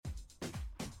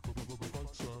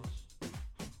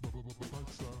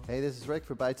Hey, this is Rick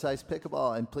for Bite Size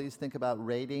Pickleball, and please think about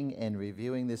rating and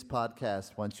reviewing this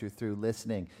podcast once you're through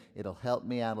listening. It'll help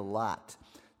me out a lot.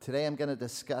 Today I'm going to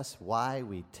discuss why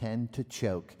we tend to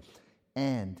choke,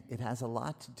 and it has a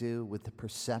lot to do with the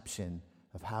perception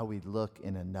of how we look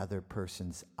in another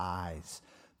person's eyes,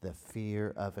 the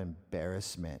fear of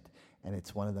embarrassment, and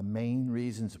it's one of the main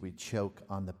reasons we choke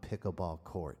on the pickleball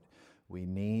court. We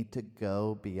need to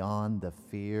go beyond the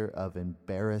fear of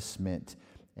embarrassment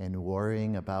and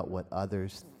worrying about what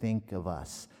others think of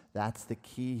us. That's the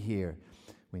key here.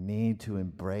 We need to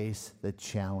embrace the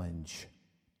challenge.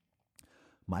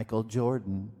 Michael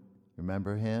Jordan,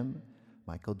 remember him?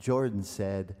 Michael Jordan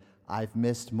said, "I've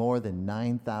missed more than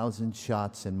 9,000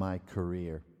 shots in my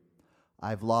career.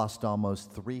 I've lost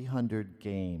almost 300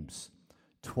 games.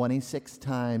 26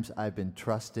 times I've been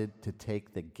trusted to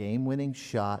take the game-winning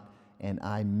shot, and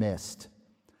I missed.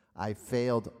 I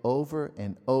failed over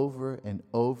and over and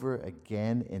over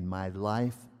again in my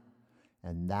life,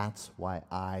 and that's why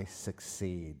I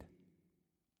succeed."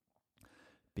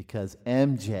 Because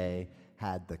MJ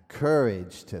had the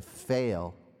courage to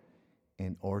fail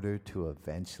in order to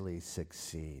eventually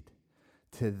succeed.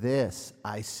 To this,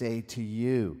 I say to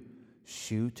you,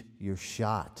 shoot your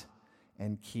shot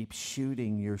and keep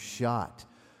shooting your shot.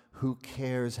 Who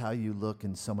cares how you look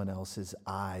in someone else's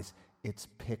eyes? It's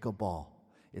pickleball.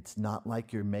 It's not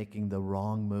like you're making the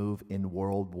wrong move in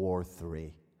World War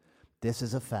III. This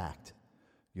is a fact.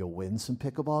 You'll win some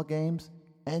pickleball games,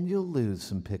 and you'll lose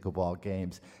some pickleball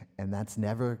games, and that's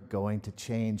never going to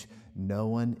change. No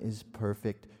one is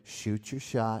perfect. Shoot your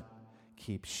shot.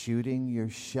 Keep shooting your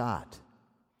shot.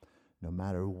 No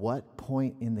matter what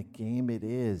point in the game it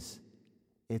is,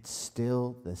 it's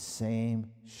still the same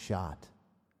shot.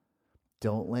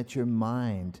 Don't let your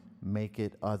mind make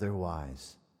it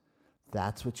otherwise.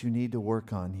 That's what you need to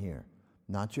work on here.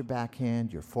 Not your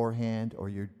backhand, your forehand, or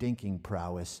your dinking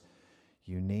prowess.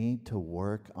 You need to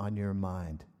work on your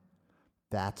mind.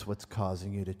 That's what's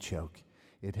causing you to choke.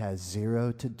 It has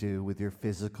zero to do with your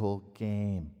physical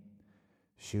game.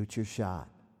 Shoot your shot.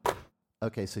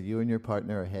 Okay, so you and your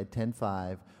partner are ahead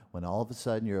 10-5 when all of a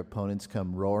sudden your opponents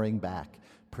come roaring back.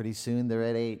 Pretty soon they're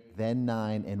at 8, then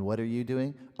 9, and what are you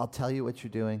doing? I'll tell you what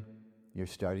you're doing. You're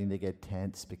starting to get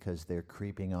tense because they're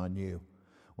creeping on you.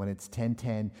 When it's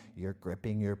 10-10, you're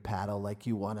gripping your paddle like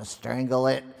you want to strangle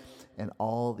it. And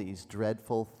all these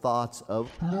dreadful thoughts of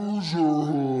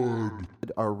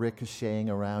loserhood are ricocheting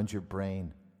around your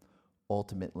brain.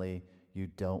 Ultimately, you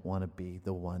don't want to be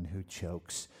the one who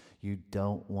chokes. You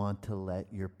don't want to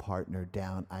let your partner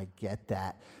down. I get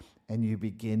that. And you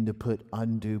begin to put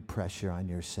undue pressure on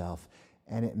yourself.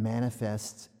 And it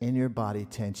manifests in your body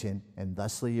tension and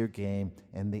thusly your game.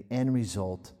 And the end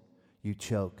result, you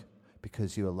choke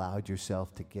because you allowed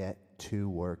yourself to get too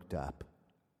worked up.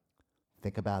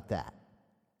 Think about that.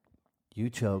 You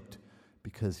choked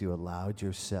because you allowed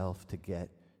yourself to get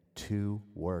too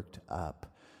worked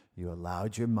up. You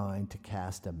allowed your mind to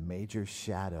cast a major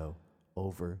shadow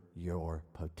over your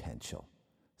potential.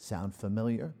 Sound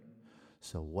familiar?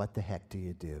 So what the heck do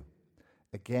you do?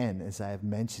 Again, as I have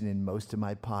mentioned in most of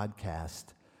my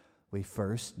podcasts, we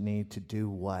first need to do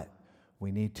what?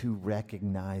 We need to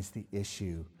recognize the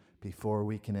issue before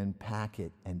we can unpack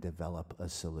it and develop a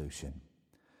solution.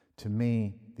 To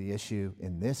me, the issue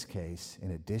in this case,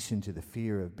 in addition to the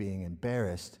fear of being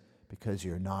embarrassed because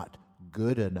you're not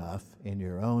good enough in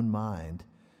your own mind,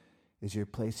 is you're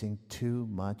placing too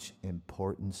much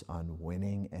importance on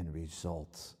winning and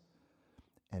results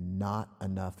and not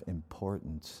enough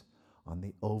importance on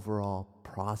the overall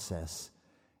process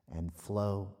and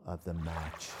flow of the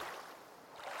match.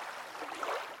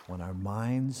 When our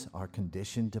minds are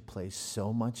conditioned to place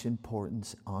so much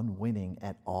importance on winning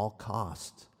at all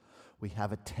costs, we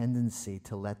have a tendency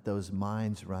to let those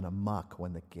minds run amok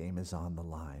when the game is on the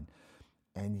line.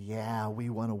 And yeah, we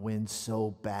want to win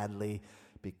so badly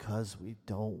because we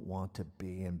don't want to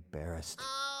be embarrassed.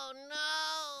 Oh,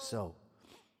 no! So,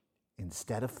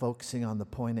 instead of focusing on the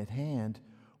point at hand,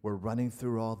 we're running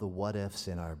through all the what-ifs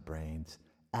in our brains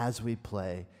as we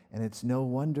play, and it's no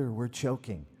wonder we're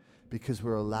choking because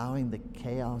we're allowing the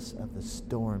chaos of the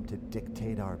storm to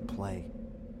dictate our play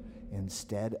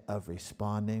instead of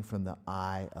responding from the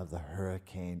eye of the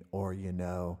hurricane or,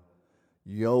 yo,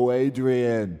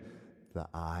 Adrian, the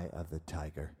eye of the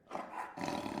tiger.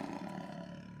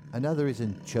 Another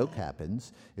reason choke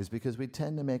happens is because we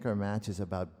tend to make our matches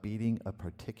about beating a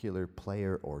particular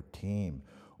player or team,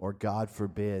 or God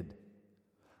forbid,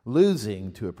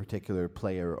 losing to a particular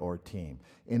player or team.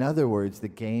 In other words, the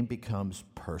game becomes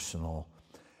personal.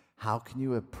 How can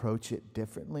you approach it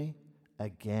differently?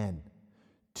 Again,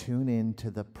 tune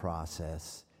into the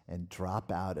process and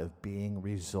drop out of being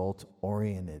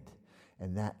result-oriented.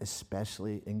 And that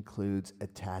especially includes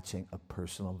attaching a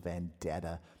personal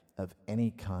vendetta of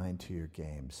any kind to your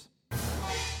games.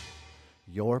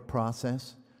 Your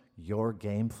process, your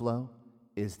game flow,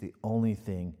 is the only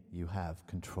thing you have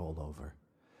control over.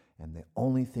 And the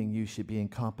only thing you should be in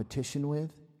competition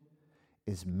with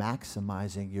is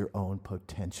maximizing your own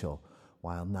potential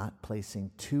while not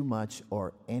placing too much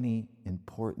or any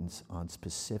importance on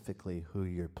specifically who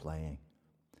you're playing.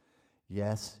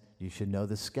 Yes, you should know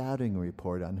the scouting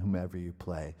report on whomever you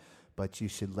play, but you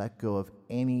should let go of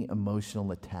any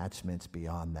emotional attachments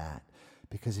beyond that.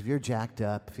 Because if you're jacked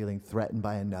up, feeling threatened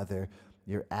by another,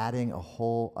 you're adding a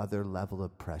whole other level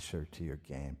of pressure to your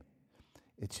game.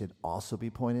 It should also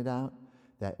be pointed out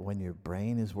that when your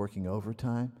brain is working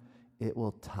overtime, it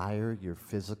will tire your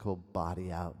physical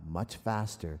body out much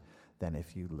faster than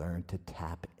if you learn to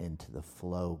tap into the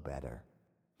flow better.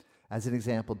 As an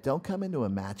example, don't come into a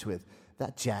match with,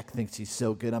 that Jack thinks he's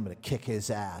so good, I'm going to kick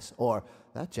his ass. Or,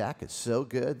 that Jack is so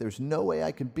good, there's no way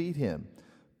I can beat him.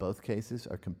 Both cases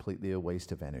are completely a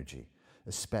waste of energy,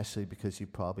 especially because you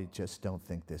probably just don't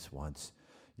think this once.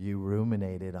 You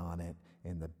ruminated on it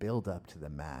in the build-up to the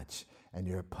match, and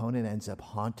your opponent ends up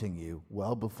haunting you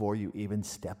well before you even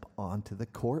step onto the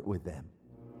court with them.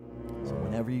 So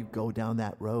whenever you go down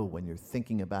that road, when you're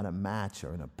thinking about a match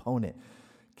or an opponent,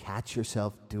 catch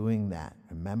yourself doing that.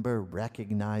 Remember,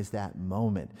 recognize that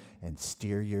moment and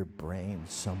steer your brain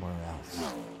somewhere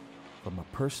else. From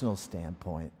a personal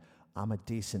standpoint, I'm a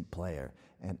decent player,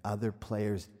 and other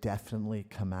players definitely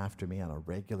come after me on a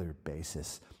regular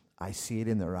basis. I see it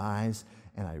in their eyes,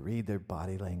 and I read their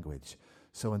body language.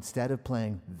 So instead of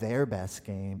playing their best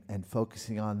game and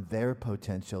focusing on their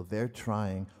potential, they're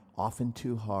trying, often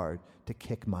too hard, to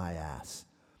kick my ass.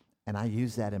 And I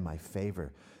use that in my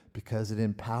favor because it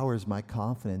empowers my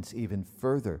confidence even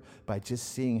further by just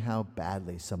seeing how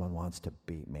badly someone wants to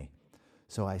beat me.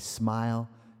 So I smile,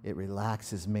 it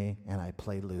relaxes me, and I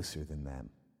play looser than them.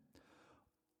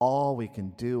 All we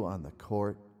can do on the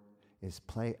court is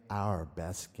play our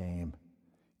best game.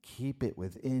 Keep it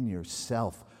within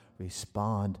yourself.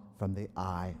 Respond from the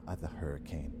eye of the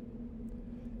hurricane.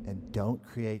 And don't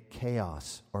create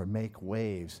chaos or make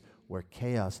waves where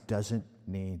chaos doesn't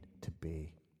need to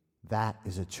be. That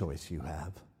is a choice you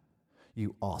have.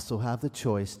 You also have the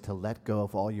choice to let go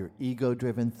of all your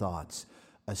ego-driven thoughts,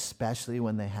 especially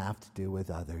when they have to do with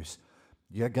others.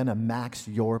 You're going to max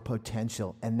your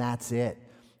potential, and that's it.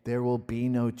 There will be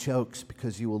no chokes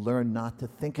because you will learn not to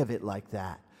think of it like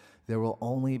that. There will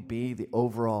only be the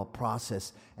overall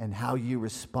process and how you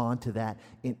respond to that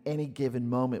in any given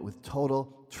moment with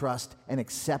total trust and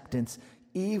acceptance,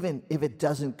 even if it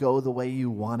doesn't go the way you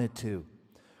want it to.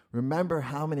 Remember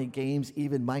how many games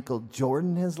even Michael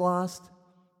Jordan has lost?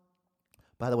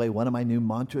 By the way, one of my new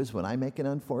mantras when I make an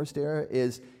unforced error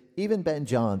is, even Ben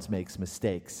Johns makes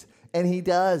mistakes. And he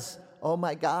does. Oh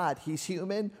my God, he's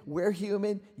human. We're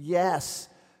human. Yes.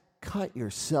 Cut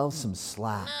yourself some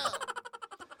slack.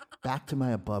 Back to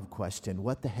my above question,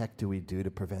 what the heck do we do to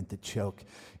prevent the choke?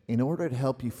 In order to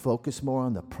help you focus more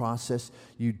on the process,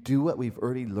 you do what we've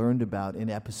already learned about in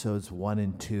episodes 1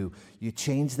 and 2. You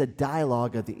change the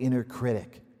dialogue of the inner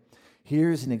critic.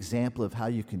 Here's an example of how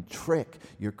you can trick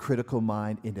your critical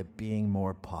mind into being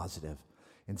more positive.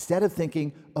 Instead of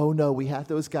thinking, oh no, we have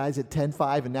those guys at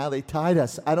 10-5 and now they tied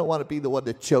us. I don't want to be the one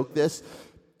to choke this.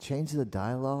 Change the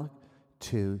dialogue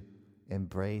to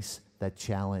embrace the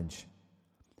challenge.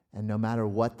 And no matter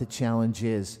what the challenge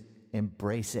is,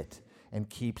 embrace it and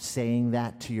keep saying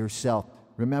that to yourself.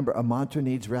 Remember, a mantra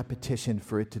needs repetition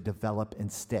for it to develop and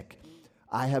stick.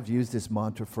 I have used this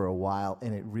mantra for a while,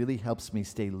 and it really helps me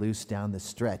stay loose down the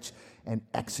stretch and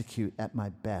execute at my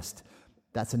best.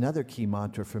 That's another key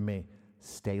mantra for me.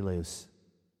 Stay loose.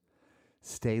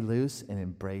 Stay loose and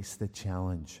embrace the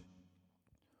challenge.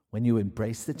 When you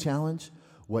embrace the challenge,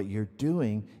 what you're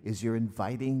doing is you're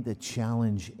inviting the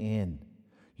challenge in.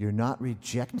 You're not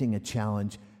rejecting a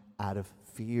challenge out of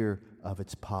fear of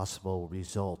its possible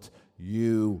result,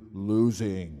 you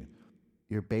losing.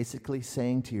 You're basically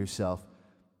saying to yourself,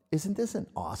 isn't this an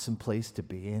awesome place to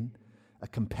be in? A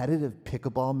competitive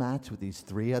pickleball match with these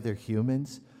 3 other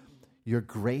humans? You're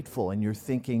grateful and you're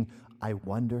thinking, I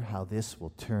wonder how this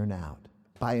will turn out.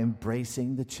 By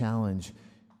embracing the challenge,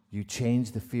 you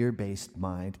change the fear-based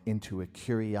mind into a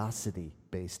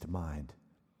curiosity-based mind.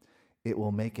 It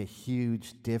will make a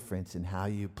huge difference in how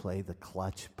you play the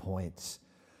clutch points.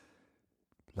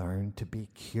 Learn to be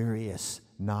curious,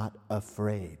 not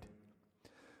afraid.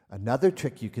 Another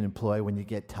trick you can employ when you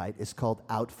get tight is called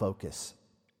outfocus.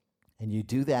 And you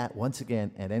do that, once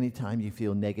again, at any time you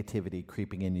feel negativity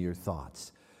creeping into your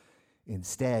thoughts.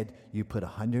 Instead, you put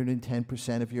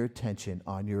 110% of your attention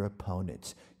on your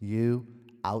opponents. You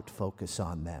out-focus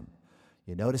on them.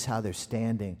 You notice how they're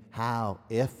standing,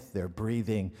 if they're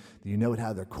breathing. You note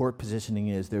how their court positioning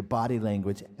is, their body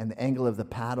language, and the angle of the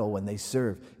paddle when they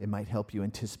serve. It might help you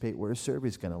anticipate where a serve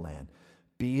is going to land.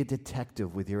 Be a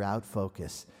detective with your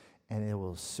out-focus, and it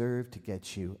will serve to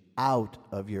get you out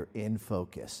of your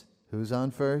in-focus. Who's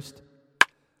on first?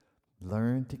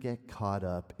 Learn to get caught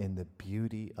up in the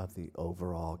beauty of the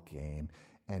overall game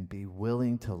and be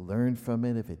willing to learn from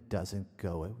it if it doesn't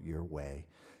go your way.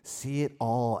 See it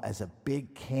all as a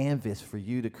big canvas for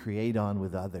you to create on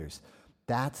with others.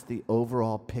 That's the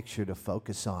overall picture to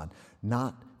focus on,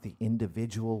 not the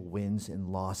individual wins and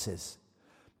losses.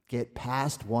 Get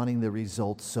past wanting the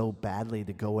results so badly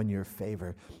to go in your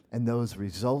favor, and those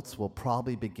results will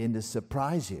probably begin to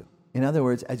surprise you. In other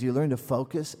words, as you learn to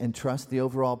focus and trust the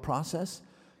overall process,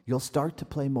 you'll start to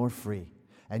play more free,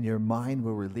 and your mind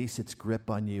will release its grip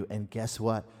on you, and guess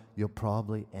what? You'll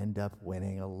probably end up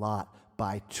winning a lot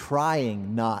by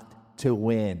trying not to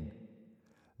win.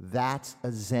 That's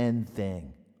a Zen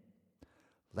thing.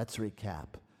 Let's recap.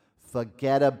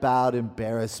 Forget about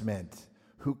embarrassment.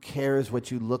 Who cares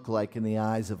what you look like in the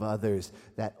eyes of others?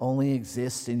 That only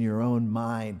exists in your own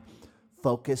mind.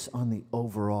 Focus on the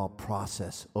overall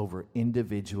process over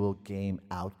individual game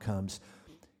outcomes.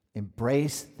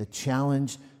 Embrace the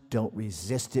challenge. Don't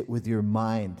resist it with your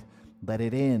mind. Let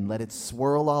it in. Let it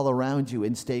swirl all around you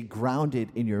and stay grounded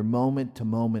in your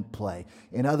moment-to-moment play.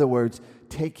 In other words,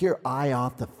 take your eye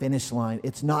off the finish line.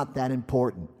 It's not that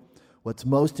important. What's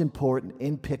most important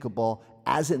in pickleball,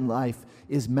 as in life,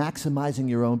 is maximizing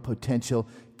your own potential,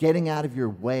 getting out of your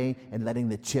way, and letting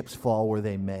the chips fall where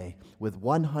they may, with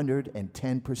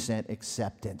 110%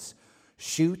 acceptance.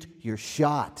 Shoot your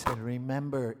shot. And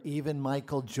remember, even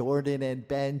Michael Jordan and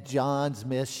Ben Johns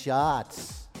miss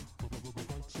shots.